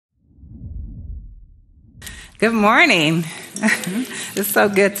Good morning. It's so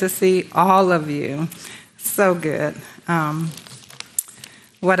good to see all of you. So good.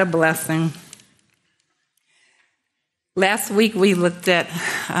 What a blessing. Last week we looked at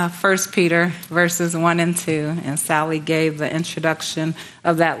 1 Peter verses 1 and 2, and Sally gave the introduction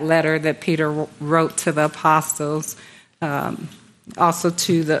of that letter that Peter wrote to the apostles, also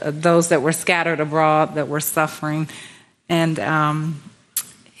to those that were scattered abroad, that were suffering. And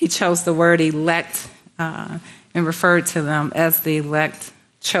he chose the word elect and referred to them as the elect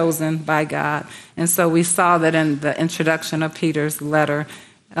chosen by God. And so we saw that in the introduction of Peter's letter,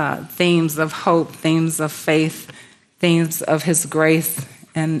 themes of hope, themes of faith, themes of his grace,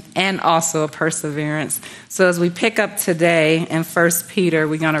 and also of perseverance. So as we pick up today in 1 Peter,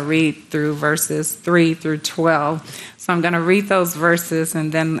 we're going to read through verses 3 through 12. So I'm going to read those verses,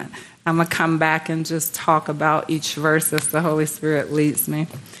 and then I'm going to come back and just talk about each verse as the Holy Spirit leads me.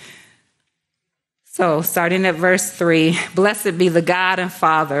 So, starting at verse 3, "Blessed be the God and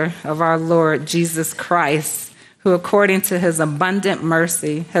Father of our Lord Jesus Christ, who according to his abundant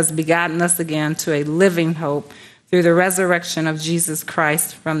mercy has begotten us again to a living hope through the resurrection of Jesus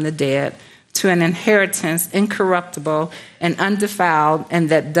Christ from the dead, to an inheritance incorruptible and undefiled, and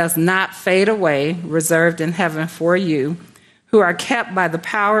that does not fade away, reserved in heaven for you, who are kept by the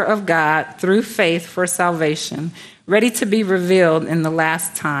power of God through faith for salvation, ready to be revealed in the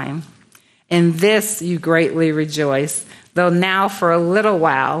last time. In this you greatly rejoice, though now for a little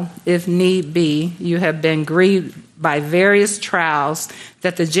while, if need be, you have been grieved by various trials,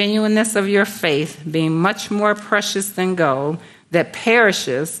 that the genuineness of your faith, being much more precious than gold, that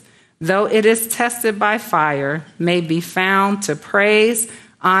perishes, though it is tested by fire, may be found to praise,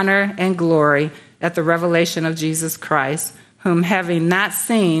 honor, and glory at the revelation of Jesus Christ, whom having not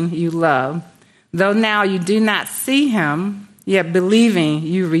seen, you love. Though now you do not see him, yet believing,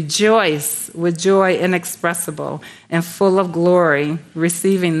 you rejoice with joy inexpressible and full of glory,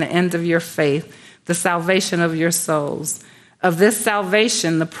 receiving the end of your faith, the salvation of your souls. Of this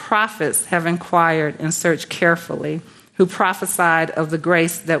salvation the prophets have inquired and searched carefully, who prophesied of the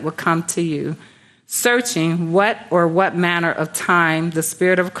grace that would come to you, searching what manner of time the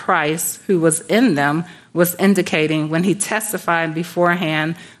Spirit of Christ, who was in them, was indicating when he testified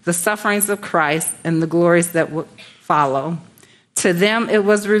beforehand the sufferings of Christ and the glories that would follow. To them it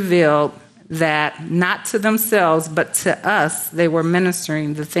was revealed that not to themselves, but to us, they were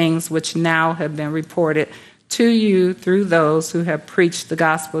ministering the things which now have been reported to you through those who have preached the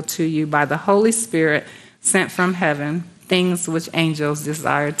gospel to you by the Holy Spirit sent from heaven, things which angels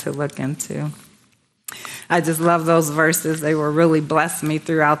desire to look into." I just love those verses. They were really blessed me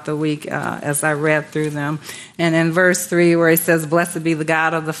throughout the week as I read through them. And in verse 3, where he says, "Blessed be the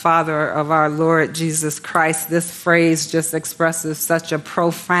God of the Father of our Lord Jesus Christ," this phrase just expresses such a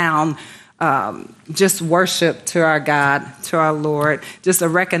profound just worship to our God, to our Lord, just a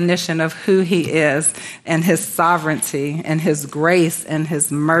recognition of who he is and his sovereignty and his grace and his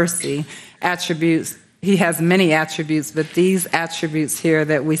mercy attributes. He has many attributes, but these attributes here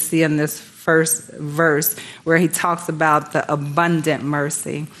that we see in this first verse where he talks about the abundant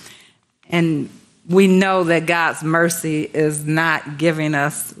mercy. And we know that God's mercy is not giving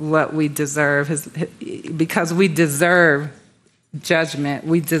us what we deserve, because we deserve judgment,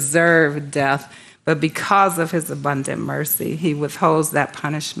 we deserve death, but because of his abundant mercy, he withholds that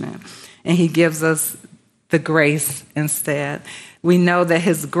punishment and he gives us the grace instead. We know that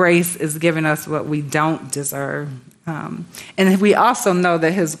his grace is giving us what we don't deserve. And we also know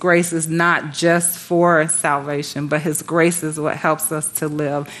that his grace is not just for salvation, but his grace is what helps us to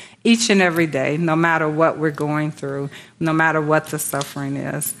live each and every day, no matter what we're going through, no matter what the suffering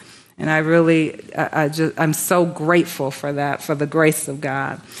is. And I'm so grateful for that, for the grace of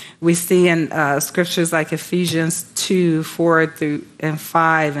God. We see in scriptures like Ephesians 2, 4 through and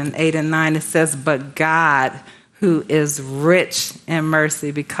 5 and 8 and 9, it says, "But God, who is rich in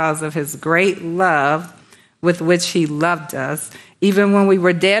mercy because of his great love with which he loved us, even when we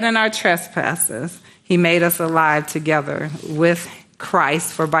were dead in our trespasses, he made us alive together with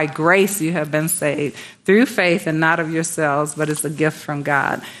Christ. For by grace you have been saved, through faith and not of yourselves, but it's a gift from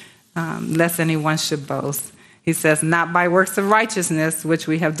God, lest anyone should boast." He says, "Not by works of righteousness, which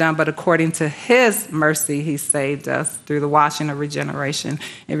we have done, but according to his mercy he saved us through the washing of regeneration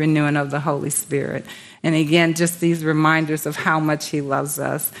and renewing of the Holy Spirit." And again, just these reminders of how much he loves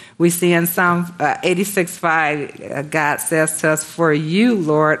us. We see in Psalm 86:5, God says to us, "For you,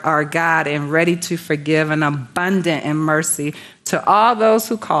 Lord, are God, and ready to forgive and abundant in mercy to all those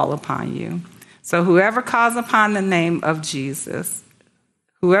who call upon you." So whoever calls upon the name of Jesus,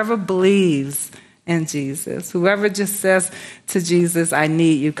 whoever believes in Jesus, whoever just says to Jesus, "I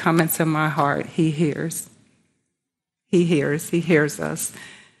need you, come into my heart," he hears. He hears us.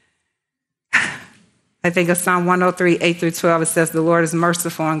 I think of Psalm 103, 8 through 12. It says, the Lord is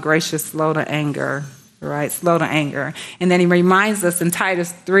merciful and gracious, slow to anger, right? Slow to anger. And then he reminds us in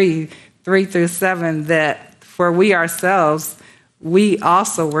Titus 3, 3 through 7, that for we ourselves, we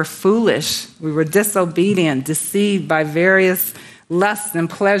also were foolish. We were disobedient, deceived by various lusts and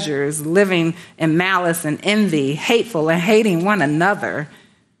pleasures, living in malice and envy, hateful and hating one another.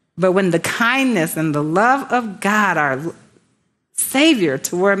 But when the kindness and the love of God, our Savior,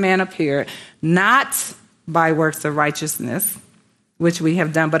 toward man appeared, not by works of righteousness, which we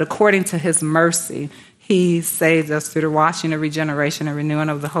have done, but according to his mercy, he saved us through the washing of regeneration and renewing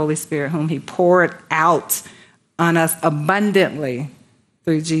of the Holy Spirit, whom he poured out on us abundantly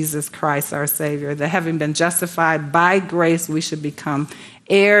through Jesus Christ, our Savior, that having been justified by grace, we should become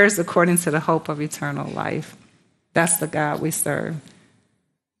heirs according to the hope of eternal life. That's the God we serve.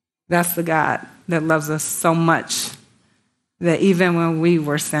 That's the God that loves us so much that even when we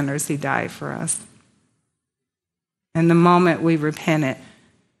were sinners, he died for us. And the moment we repented,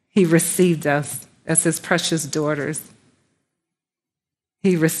 he received us as his precious daughters.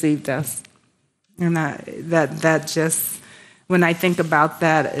 He received us. And that just, when I think about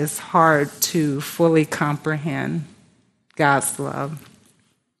that, it's hard to fully comprehend God's love.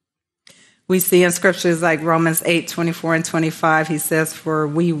 We see in scriptures like Romans 8, 24 and 25, he says, for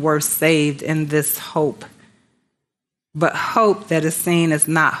we were saved in this hope. But hope that is seen is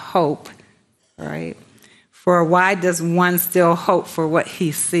not hope, right? For why does one still hope for what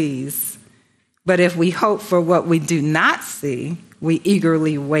he sees? But if we hope for what we do not see, we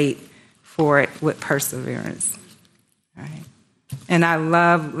eagerly wait for it with perseverance, right? And I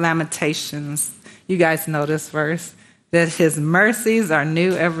love Lamentations. You guys know this verse, that his mercies are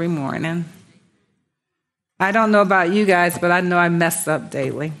new every morning. I don't know about you guys, but I know I mess up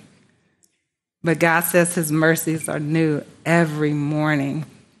daily. But God says his mercies are new every morning.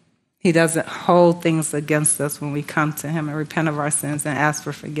 He doesn't hold things against us when we come to him and repent of our sins and ask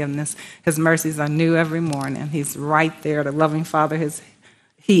for forgiveness. His mercies are new every morning. He's right there, the loving Father.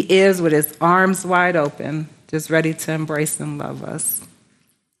 He is with his arms wide open, just ready to embrace and love us.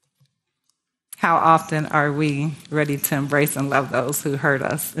 How often are we ready to embrace and love those who hurt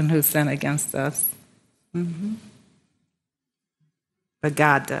us and who sin against us? Mm-hmm. But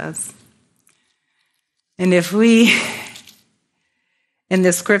God does. And if we, in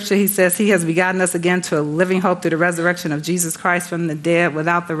this scripture, he says he has begotten us again to a living hope through the resurrection of Jesus Christ from the dead.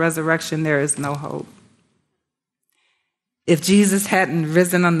 Without the resurrection, there is no hope. If Jesus hadn't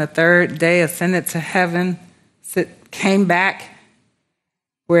risen on the third day, ascended to heaven, came back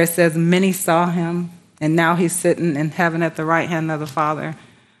where it says many saw him, and now he's sitting in heaven at the right hand of the Father,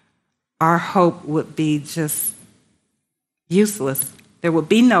 our hope would be just useless. There would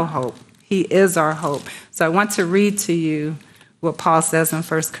be no hope. He is our hope. So I want to read to you what Paul says in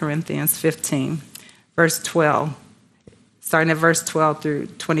 1 Corinthians 15, verse 12, starting at verse 12 through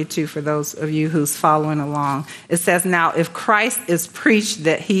 22 for those of you who's following along. It says, now, if Christ is preached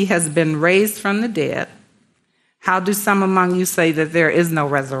that he has been raised from the dead, how do some among you say that there is no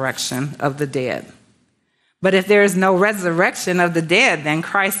resurrection of the dead? But if there is no resurrection of the dead, then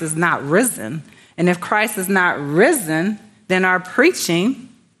Christ is not risen. And if Christ is not risen, then our preaching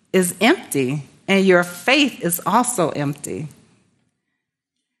is empty, and your faith is also empty.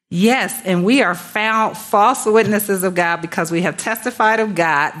 Yes, and we are found false witnesses of God because we have testified of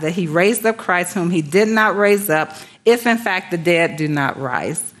God that he raised up Christ whom he did not raise up, if in fact the dead do not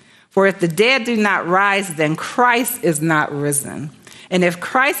rise. For if the dead do not rise, then Christ is not risen. And if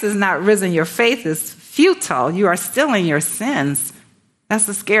Christ is not risen, your faith is futile. You are still in your sins. That's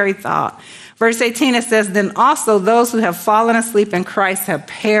a scary thought. Verse 18, it says, then also those who have fallen asleep in Christ have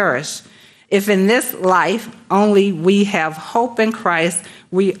perished. If in this life only we have hope in Christ,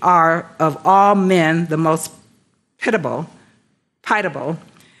 we are of all men the most pitiable.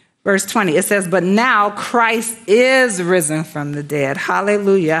 Verse 20, it says, but now Christ is risen from the dead,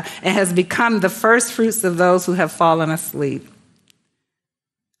 hallelujah, and has become the first fruits of those who have fallen asleep.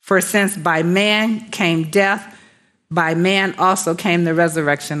 For since by man came death, by man also came the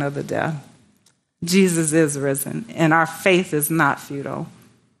resurrection of the dead. Jesus is risen, and our faith is not futile.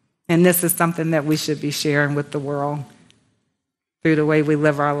 And this is something that we should be sharing with the world through the way we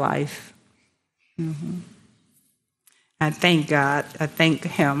live our life. Mm-hmm. I thank God. I thank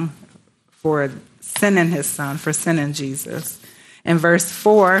him for sending his son, for sending Jesus. In verse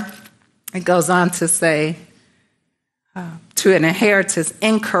 4, it goes on to say, to an inheritance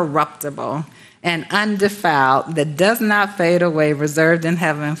incorruptible and undefiled that does not fade away, reserved in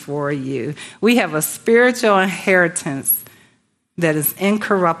heaven for you. We have a spiritual inheritance that is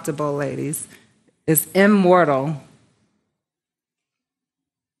incorruptible, ladies, is immortal,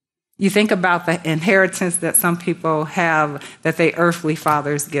 You think about the inheritance that some people have that their earthly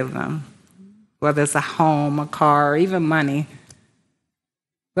fathers give them, whether it's a home, a car, or even money.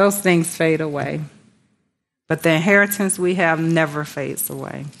 Those things fade away. But the inheritance we have never fades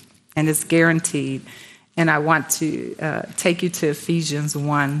away, and it's guaranteed. And I want to take you to Ephesians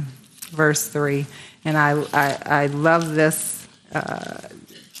 1, verse 3. And I love this,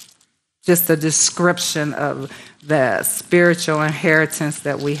 just a description of the spiritual inheritance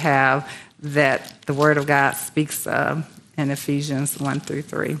that we have that the Word of God speaks of in Ephesians 1 through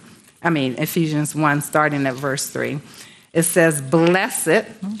 3. Ephesians 1, starting at verse 3. It says, blessed,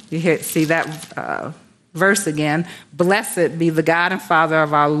 see that verse again, blessed be the God and Father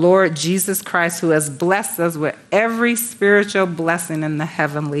of our Lord Jesus Christ, who has blessed us with every spiritual blessing in the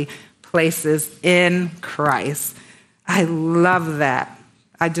heavenly places in Christ. I love that.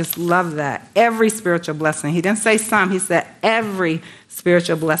 I just love that. Every spiritual blessing. He didn't say some, he said every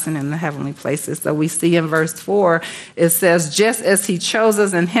spiritual blessing in the heavenly places. So we see in verse 4, it says, just as he chose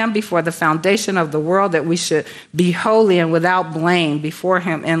us in him before the foundation of the world, that we should be holy and without blame before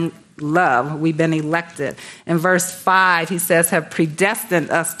him in love. We've been elected. In verse 5, he says, have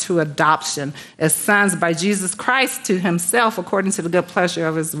predestined us to adoption as sons by Jesus Christ to himself, according to the good pleasure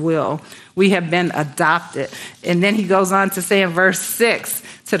of his will. We have been adopted. And then he goes on to say in verse 6,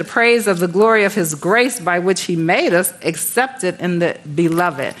 to the praise of the glory of his grace by which he made us accepted in the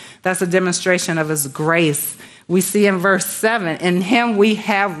beloved. That's a demonstration of his grace. We see in verse 7, in him we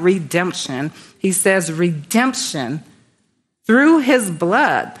have redemption. He says redemption through his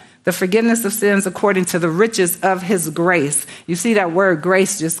blood, the forgiveness of sins according to the riches of his grace. You see that word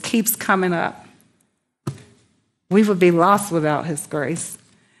grace just keeps coming up. We would be lost without his grace.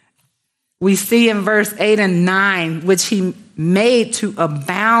 We see in verse 8 and 9, which he made to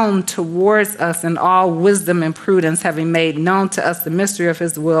abound towards us in all wisdom and prudence, having made known to us the mystery of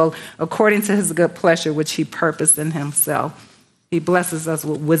his will, according to his good pleasure, which he purposed in himself. He blesses us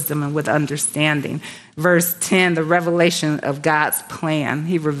with wisdom and with understanding. Verse 10, the revelation of God's plan.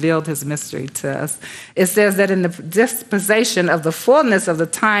 He revealed his mystery to us. It says that in the dispensation of the fullness of the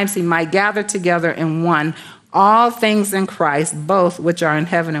times, he might gather together in one all things in Christ, both which are in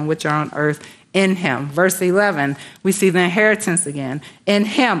heaven and which are on earth, in him. Verse 11, we see the inheritance again. In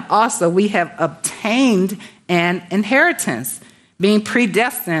him also we have obtained an inheritance, being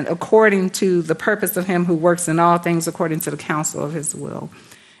predestined according to the purpose of him who works in all things according to the counsel of his will.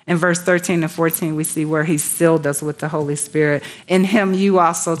 In verse 13 and 14, we see where he sealed us with the Holy Spirit. In him you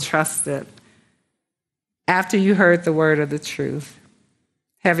also trusted, after you heard the word of the truth,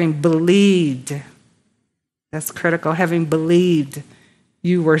 having believed. That's critical. Having believed,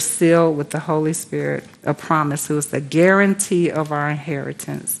 you were sealed with the Holy Spirit, a promise who is the guarantee of our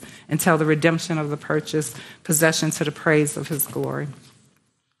inheritance until the redemption of the purchased possession to the praise of his glory.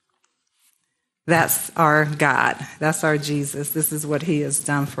 That's our God. That's our Jesus. This is what he has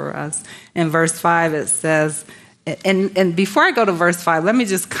done for us. In verse 5, it says, and before I go to verse 5, let me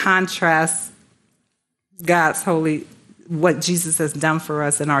just contrast God's holy, what Jesus has done for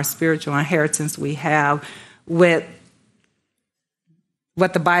us and our spiritual inheritance we have with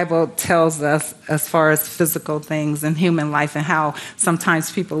what the Bible tells us as far as physical things and human life, and how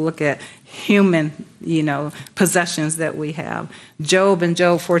sometimes people look at human, possessions that we have. Job in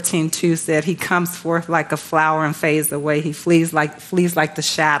Job 14:2 said, he comes forth like a flower and fades away. He flees like the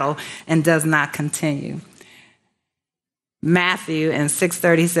shadow and does not continue. Matthew in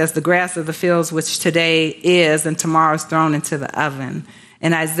 6:30 says, the grass of the fields which today is and tomorrow is thrown into the oven.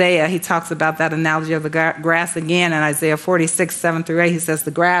 In Isaiah, he talks about that analogy of the grass again. In Isaiah 46:7-8, he says,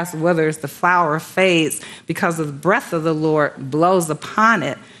 the grass withers, the flower fades, because of the breath of the Lord blows upon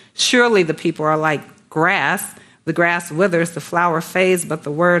it. Surely the people are like grass. The grass withers, the flower fades, but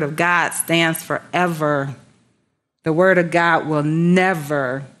the word of God stands forever. The word of God will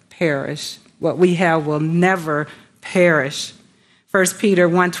never perish. What we have will never perish. 1 Peter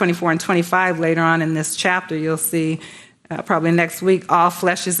 1:24-25, later on in this chapter, you'll see probably next week, all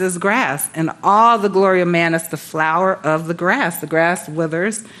flesh is as grass, and all the glory of man is the flower of the grass. The grass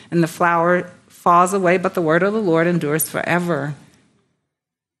withers and the flower falls away, but the word of the Lord endures forever.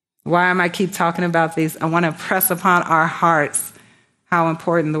 Why am I keep talking about these? I want to press upon our hearts how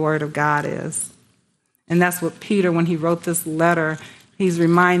important the word of God is. And that's what Peter, when he wrote this letter, he's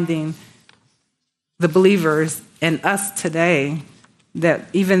reminding the believers and us today that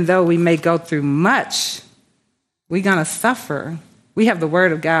even though we may go through much, we're going to suffer. We have the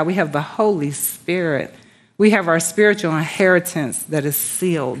word of God. We have the Holy Spirit. We have our spiritual inheritance that is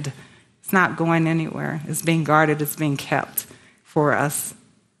sealed. It's not going anywhere. It's being guarded. It's being kept for us.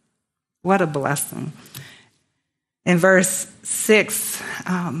 What a blessing. In verse 6,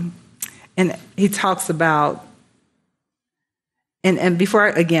 And he talks about, and before,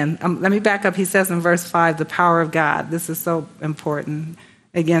 again, let me back up. He says in verse 5, the power of God. This is so important.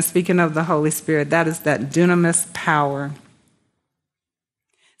 Again, speaking of the Holy Spirit, that is that dunamis power.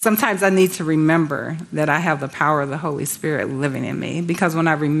 Sometimes I need to remember that I have the power of the Holy Spirit living in me, because when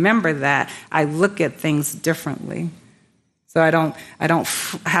I remember that, I look at things differently. So I don't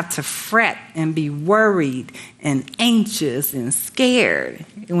have to fret and be worried and anxious and scared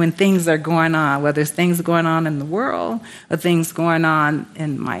when things are going on, whether it's things going on in the world or things going on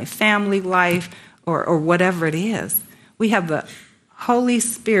in my family life or whatever it is. We have the Holy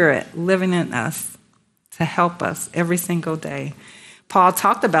Spirit living in us to help us every single day. Paul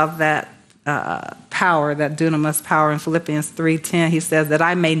talked about that power, that dunamis power in Philippians 3:10. He says that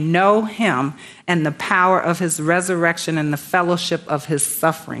I may know him and the power of his resurrection and the fellowship of his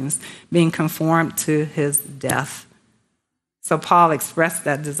sufferings, being conformed to his death. So Paul expressed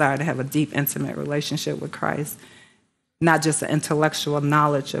that desire to have a deep, intimate relationship with Christ, not just an intellectual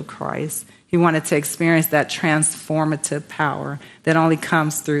knowledge of Christ. He wanted to experience that transformative power that only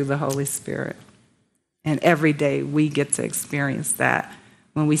comes through the Holy Spirit. And every day we get to experience that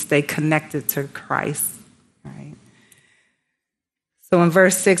when we stay connected to Christ, right? So in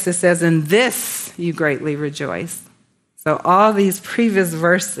verse 6, it says, in this you greatly rejoice. So all these previous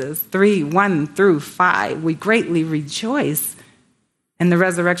verses, 1 through 5, we greatly rejoice in the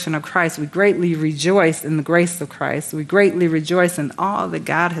resurrection of Christ. We greatly rejoice in the grace of Christ. We greatly rejoice in all that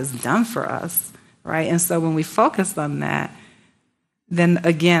God has done for us, right? And so when we focus on that, then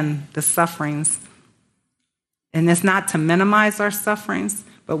again, the sufferings, and it's not to minimize our sufferings,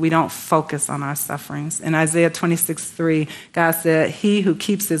 but we don't focus on our sufferings. In Isaiah 26:3, God said, he who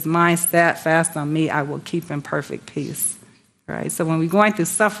keeps his mind steadfast on me, I will keep in perfect peace. Right? So when we're going through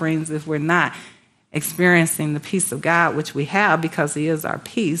sufferings, if we're not experiencing the peace of God, which we have because he is our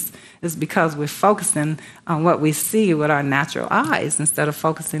peace, is because we're focusing on what we see with our natural eyes instead of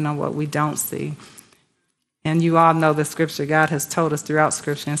focusing on what we don't see. And you all know the scripture. God has told us throughout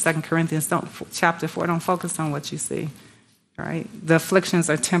scripture in 2 Corinthians chapter 4, don't focus on what you see, right? The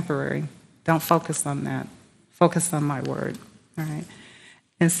afflictions are temporary. Don't focus on that. Focus on my word, all right?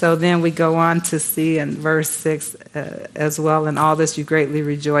 And so then we go on to see in verse 6 as well, in all this you greatly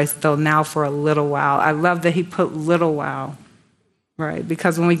rejoice, though now for a little while. I love that he put little while, right?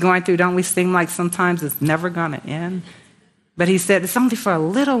 Because when we're going through, don't we seem like sometimes it's never going to end? But he said it's only for a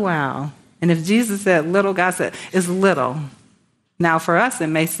little while. And if Jesus said little, God said it's little. Now for us it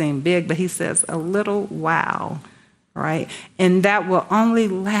may seem big, but he says a little while, right? And that will only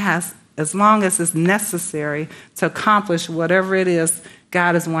last as long as it's necessary to accomplish whatever it is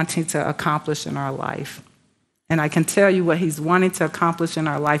God is wanting to accomplish in our life. And I can tell you what he's wanting to accomplish in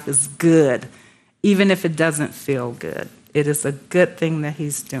our life is good, even if it doesn't feel good. It is a good thing that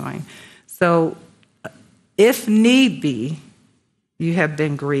he's doing. So if need be, you have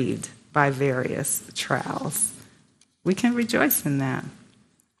been grieved by various trials. We can rejoice in that.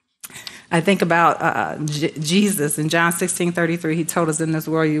 I think about Jesus in John 16:33. He told us in this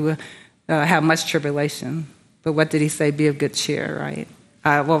world you will have much tribulation. But what did he say? Be of good cheer, right?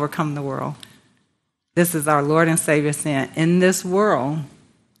 I have overcome the world. This is our Lord and Savior saying, in this world,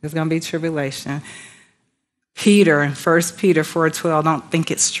 there's going to be tribulation. Peter in 1 Peter 4:12, don't think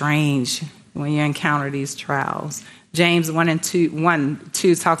it's strange when you encounter these trials. James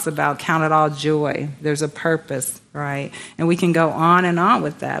 1:2 talks about count it all joy. There's a purpose, right? And we can go on and on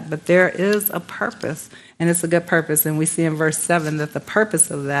with that, but there is a purpose, and it's a good purpose. And we see in verse 7 that the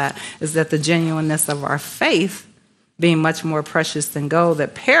purpose of that is that the genuineness of our faith, being much more precious than gold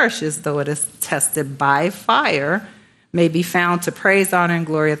that perishes though it is tested by fire, may be found to praise, honor, and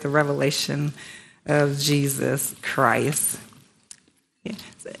glory at the revelation of Jesus Christ.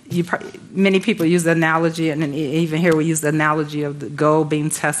 Many people use the analogy, and even here we use the analogy of the gold being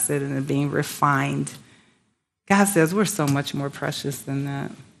tested and it being refined. God says we're so much more precious than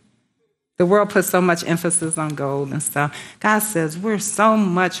that. The world puts so much emphasis on gold and stuff. God says we're so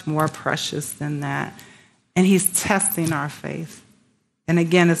much more precious than that. And he's testing our faith. And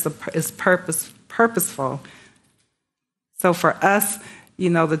again, it's purposeful. So for us,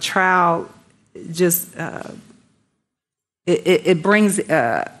 the trial just... It brings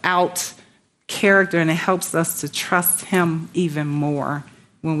out character, and it helps us to trust him even more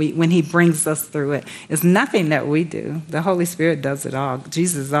when he brings us through it. It's nothing that we do. The Holy Spirit does it all.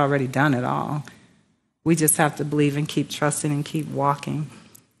 Jesus has already done it all. We just have to believe and keep trusting and keep walking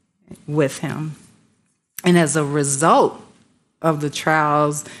with him. And as a result of the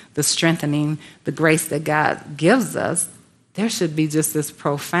trials, the strengthening, the grace that God gives us, there should be just this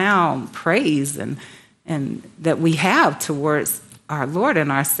profound praise and that we have towards our Lord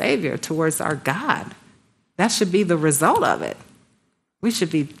and our Savior, towards our God. That should be the result of it. We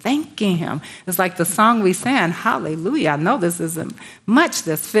should be thanking him. It's like the song we sang, hallelujah. I know this isn't much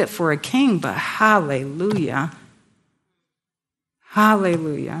that's fit for a king, but hallelujah.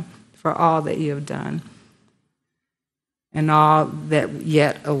 Hallelujah for all that you have done and all that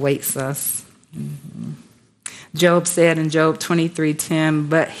yet awaits us. Mm-hmm. Job said in Job 23:10,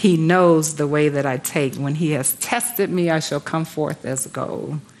 but he knows the way that I take. When he has tested me, I shall come forth as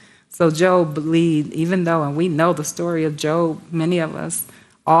gold. So Job believed, even though, and we know the story of Job, many of us,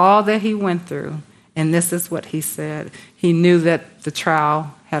 all that he went through, and this is what he said. He knew that the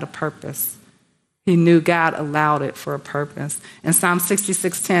trial had a purpose. He knew God allowed it for a purpose. In Psalm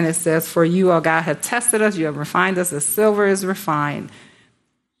 66:10, it says, for you, O God, have tested us, you have refined us as silver is refined.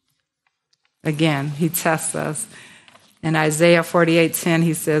 Again, he tests us. In Isaiah 48:10,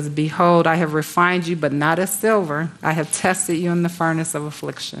 he says, behold, I have refined you, but not as silver. I have tested you in the furnace of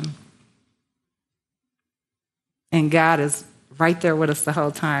affliction. And God is right there with us the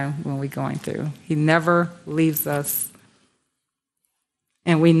whole time when we're going through. He never leaves us.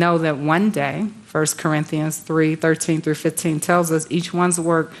 And we know that one day, 1 Corinthians 3:13 through 15 tells us each one's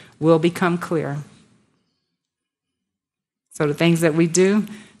work will become clear. So the things that we do,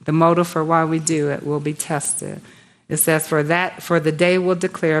 the motive for why we do it will be tested. It says, for the day will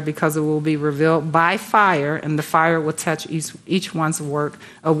declare, because it will be revealed by fire, and the fire will touch each one's work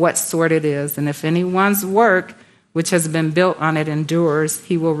of what sort it is. And if anyone's work which has been built on it endures,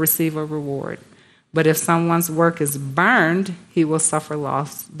 he will receive a reward. But if someone's work is burned, he will suffer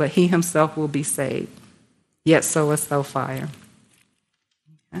loss, but he himself will be saved. Yet so is no fire.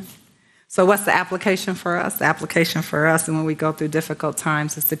 Okay. So what's the application for us? The application for us, and when we go through difficult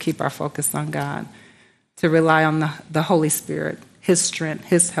times, is to keep our focus on God, to rely on the Holy Spirit, his strength,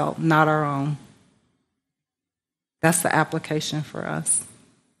 his help, not our own. That's the application for us.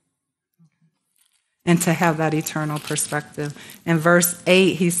 And to have that eternal perspective. In verse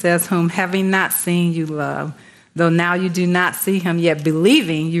 8, he says, whom having not seen you love, though now you do not see him, yet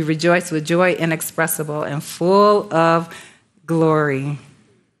believing you rejoice with joy inexpressible and full of glory.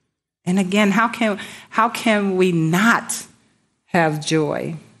 And again, how can we not have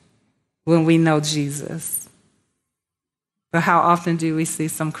joy when we know Jesus? But how often do we see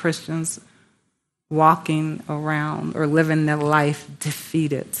some Christians walking around or living their life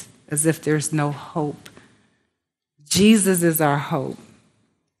defeated, as if there's no hope? Jesus is our hope.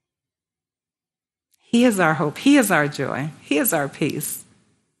 He is our hope. He is our joy. He is our peace.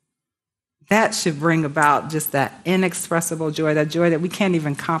 That should bring about just that inexpressible joy, that joy that we can't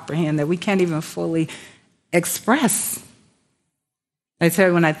even comprehend, that we can't even fully express. I tell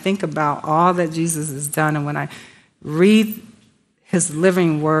you, when I think about all that Jesus has done and when I read his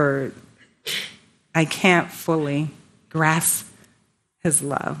living word, I can't fully grasp his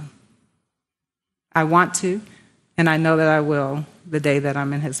love. I want to, and I know that I will the day that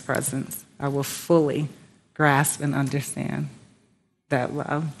I'm in his presence. I will fully grasp and understand that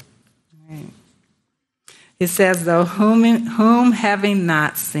love. Right. It says, though, whom having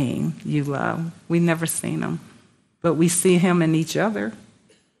not seen you love. We never seen him, but we see him in each other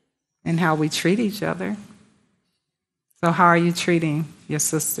and how we treat each other. So how are you treating your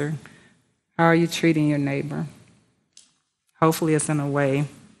sister? How are you treating your neighbor? Hopefully it's in a way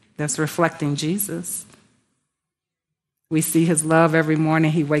that's reflecting Jesus. We see his love every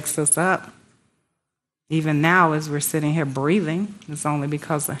morning. He wakes us up. Even now, as we're sitting here breathing, it's only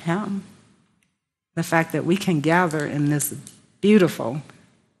because of him. The fact that we can gather in this beautiful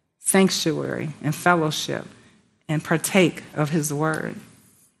sanctuary and fellowship and partake of his word,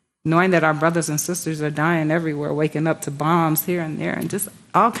 knowing that our brothers and sisters are dying everywhere, waking up to bombs here and there, and just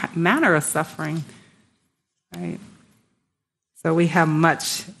all manner of suffering, right? So we have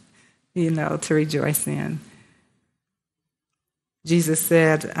much, to rejoice in. Jesus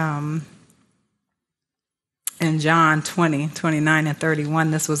said in John 20:29 and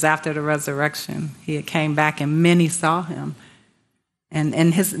 31, this was after the resurrection. He had came back and many saw him. And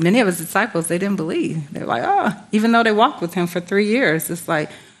many of his disciples, they didn't believe. They were like, even though they walked with him for 3 years, it's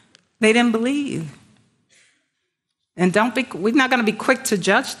like they didn't believe. And we're not going to be quick to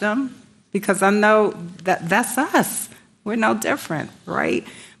judge them, because I know that's us. We're no different, right?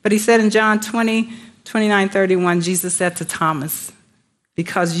 But he said in John 20:29, 31, Jesus said to Thomas,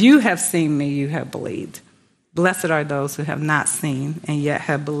 because you have seen me, you have believed. Blessed are those who have not seen and yet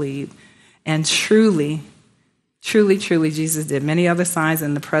have believed. And truly, truly, truly, Jesus did many other signs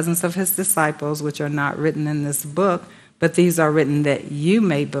in the presence of his disciples, which are not written in this book, but these are written that you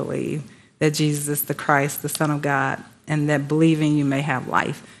may believe that Jesus is the Christ, the Son of God, and that believing you may have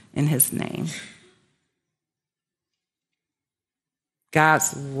life in his name.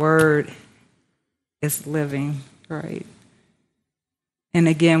 God's word is living, right? And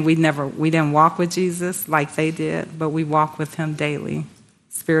again, we didn't walk with Jesus like they did, but we walk with him daily,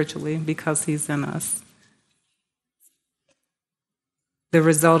 spiritually, because he's in us. The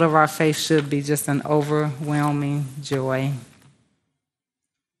result of our faith should be just an overwhelming joy.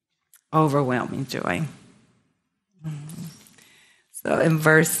 Overwhelming joy. So in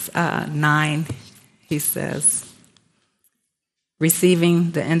verse 9, he says,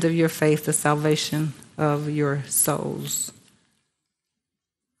 receiving the end of your faith, the salvation of your souls.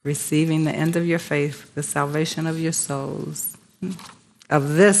 Receiving the end of your faith, the salvation of your souls. Of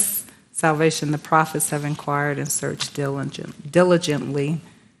this salvation, the prophets have inquired and searched diligently.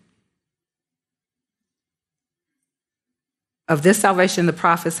 Of this salvation, the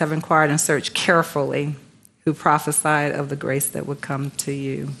prophets have inquired and searched carefully, who prophesied of the grace that would come to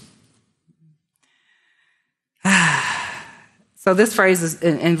you. So this phrase is,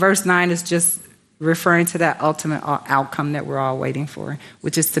 in verse 9 is just referring to that ultimate outcome that we're all waiting for,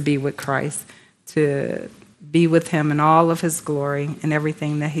 which is to be with Christ, to be with him in all of his glory and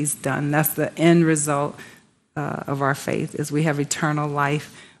everything that he's done. That's the end result of our faith, is we have eternal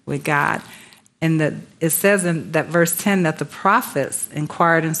life with God. And that it says in that verse 10 that the prophets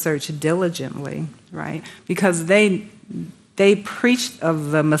inquired and searched diligently, right? Because they preached of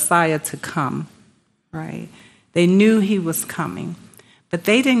the Messiah to come, right? They knew he was coming. But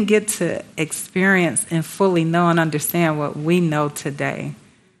they didn't get to experience and fully know and understand what we know today.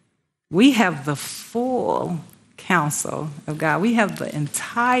 We have the full counsel of God. We have the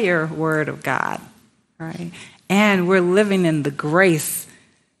entire word of God, right? And we're living in the grace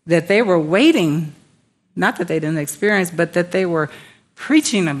that they were waiting, not that they didn't experience, but that they were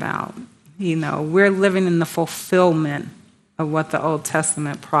preaching about. You know, we're living in the fulfillment of what the Old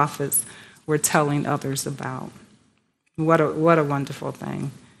Testament prophets were telling others about. What a wonderful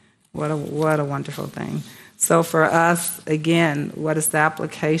thing. What a wonderful thing. So for us, again, what is the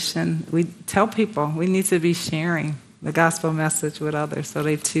application? We tell people we need to be sharing the gospel message with others so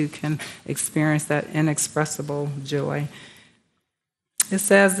they too can experience that inexpressible joy. It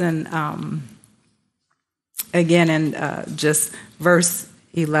says again in just verse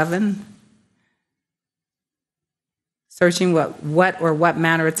 11, searching what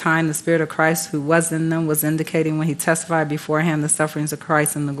manner of time the Spirit of Christ who was in them was indicating when he testified beforehand the sufferings of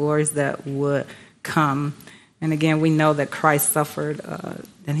Christ and the glories that would come. And again, we know that Christ suffered,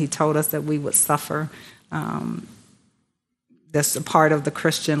 and he told us that we would suffer. That's a part of the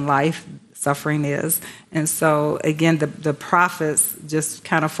Christian life, suffering is. And so, again, the prophets just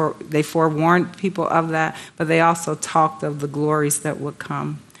kind of they forewarned people of that, but they also talked of the glories that would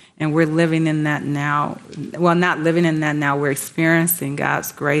come. And we're living in that now. Well, not living in that now. We're experiencing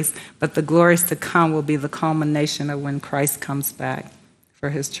God's grace, but the glories to come will be the culmination of when Christ comes back for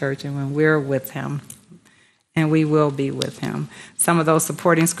his church and when we're with him. And we will be with him. Some of those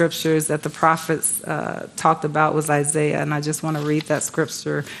supporting scriptures that the prophets talked about was Isaiah, and I just want to read that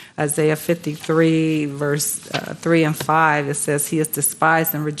scripture. Isaiah 53, verse 3 and 5, it says, he is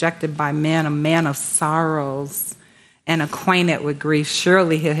despised and rejected by men, a man of sorrows and acquainted with grief.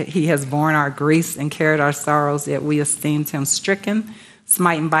 Surely he has borne our griefs and carried our sorrows, yet we esteemed him stricken,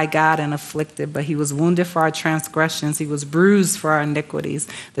 smitten by God and afflicted, but he was wounded for our transgressions. He was bruised for our iniquities.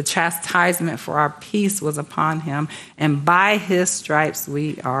 The chastisement for our peace was upon him, and by his stripes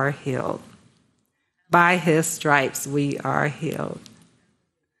we are healed. By his stripes we are healed.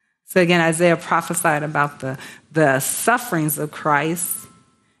 So again, Isaiah prophesied about the sufferings of Christ,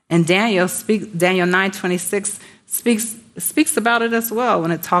 and Daniel 9:26 speaks about it as well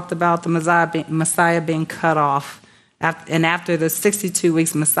when it talked about the Messiah being cut off. And after the 62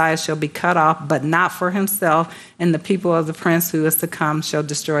 weeks, Messiah shall be cut off, but not for himself, and the people of the prince who is to come shall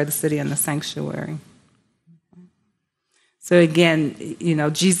destroy the city and the sanctuary. So again, you know,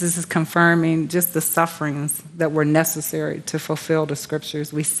 Jesus is confirming just the sufferings that were necessary to fulfill the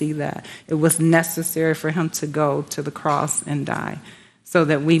scriptures. We see that. It was necessary for him to go to the cross and die so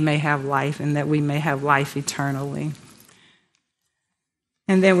that we may have life and that we may have life eternally.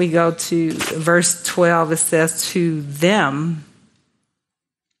 And then we go to verse 12. It says, to them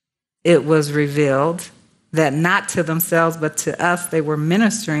it was revealed that not to themselves but to us they were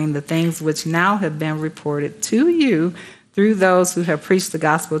ministering the things which now have been reported to you through those who have preached the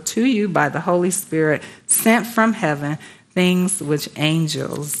gospel to you by the Holy Spirit sent from heaven, things which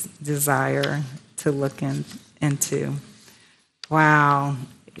angels desire to look into. Wow.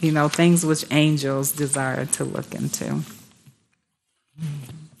 You know, things which angels desire to look into.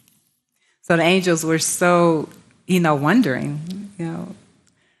 So the angels were so, wondering,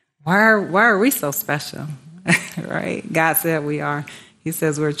 why are we so special? right? God said we are. He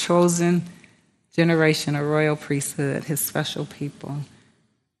says we're a chosen generation, a royal priesthood, his special people.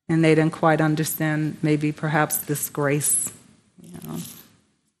 And they didn't quite understand maybe perhaps this grace,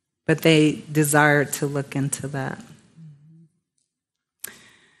 but they desired to look into that.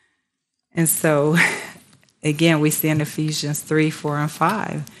 And so, again, we see in Ephesians 3, 4, and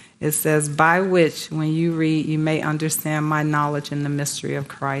 5, it says, by which, when you read, you may understand my knowledge in the mystery of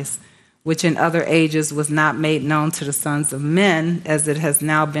Christ, which in other ages was not made known to the sons of men, as it has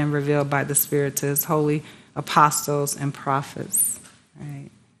now been revealed by the Spirit to his holy apostles and prophets. Right?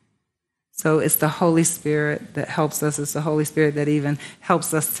 So it's the Holy Spirit that helps us. It's the Holy Spirit that even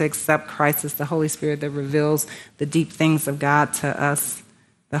helps us to accept Christ. It's the Holy Spirit that reveals the deep things of God to us.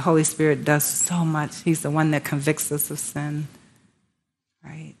 The Holy Spirit does so much. He's the one that convicts us of sin.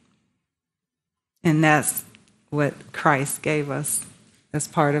 Right? And that's what Christ gave us as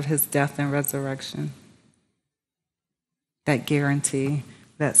part of his death and resurrection. That guarantee,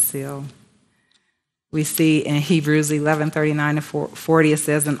 that seal. We see in Hebrews 11, 39 and 40, it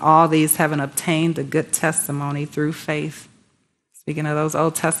says, and all these having obtained the good testimony through faith, speaking of those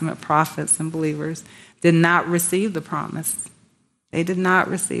Old Testament prophets and believers, did not receive the promise. They did not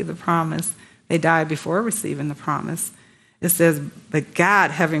receive the promise. They died before receiving the promise. It says, but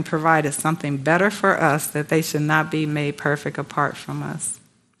God having provided something better for us, that they should not be made perfect apart from us.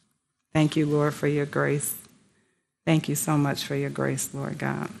 Thank you, Lord, for your grace. Thank you so much for your grace, Lord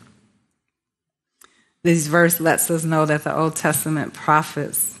God. This verse lets us know that the Old Testament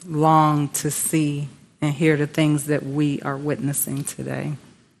prophets longed to see and hear the things that we are witnessing today,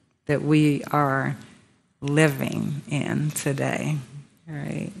 that we are living in today.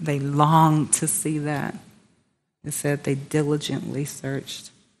 Right? They longed to see that. It said they diligently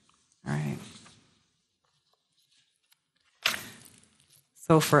searched. Right?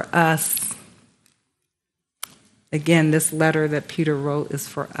 So for us, again, this letter that Peter wrote is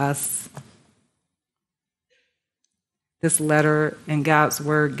for us. This letter in God's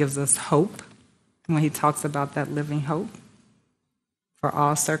word gives us hope when he talks about that living hope for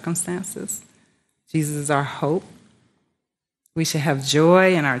all circumstances. Jesus is our hope. We should have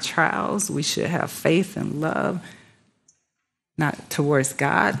joy in our trials. We should have faith and love, not towards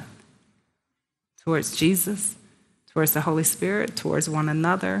God, towards Jesus, towards the Holy Spirit, towards one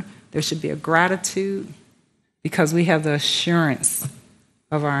another. There should be a gratitude because we have the assurance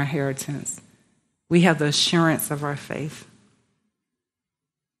of our inheritance. We have the assurance of our faith.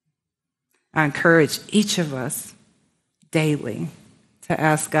 I encourage each of us daily to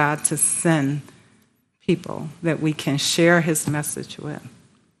ask God to send people that we can share his message with,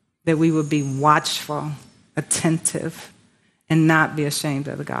 that we would be watchful, attentive, and not be ashamed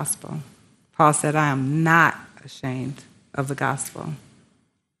of the gospel. Paul said, I am not ashamed of the gospel.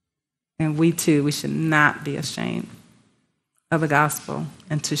 And we too, we should not be ashamed of the gospel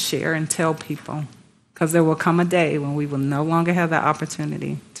and to share and tell people, because there will come a day when we will no longer have that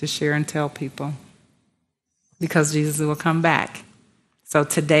opportunity to share and tell people because Jesus will come back. So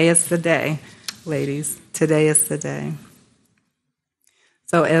today is the day, ladies. Today is the day.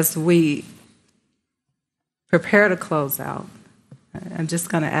 So as we prepare to close out, I'm just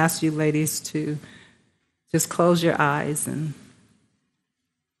going to ask you ladies to just close your eyes and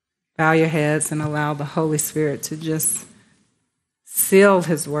bow your heads and allow the Holy Spirit to just seal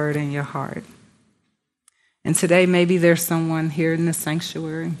his word in your heart. And today maybe there's someone here in the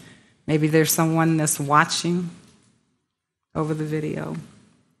sanctuary. Maybe there's someone that's watching over the video.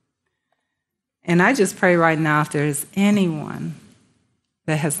 And I just pray right now, if there is anyone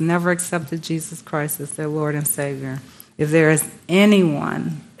that has never accepted Jesus Christ as their Lord and Savior, if there is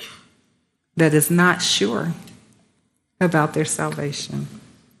anyone that is not sure about their salvation,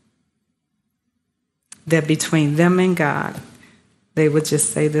 that between them and God, they would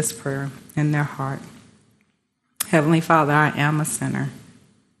just say this prayer in their heart. Heavenly Father, I am a sinner,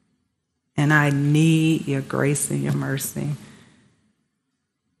 and I need your grace and your mercy.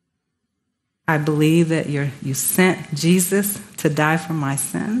 I believe that you sent Jesus to die for my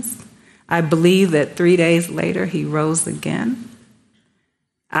sins. I believe that 3 days later he rose again.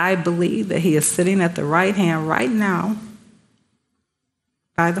 I believe that he is sitting at the right hand right now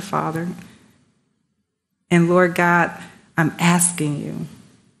by the Father. And Lord God, I'm asking you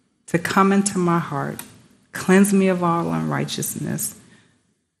to come into my heart, cleanse me of all unrighteousness,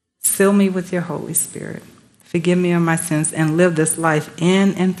 fill me with your Holy Spirit, forgive me of my sins, and live this life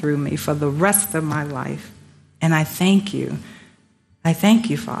in and through me for the rest of my life. And I thank you. I thank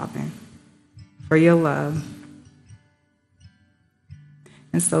you, Father, for your love.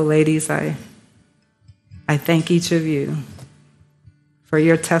 And so, ladies, I thank each of you for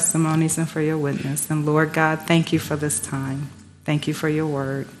your testimonies and for your witness. And Lord God, thank you for this time. Thank you for your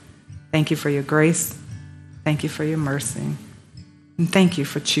word. Thank you for your grace. Thank you for your mercy. And thank you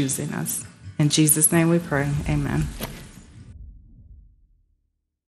for choosing us. In Jesus' name we pray. Amen.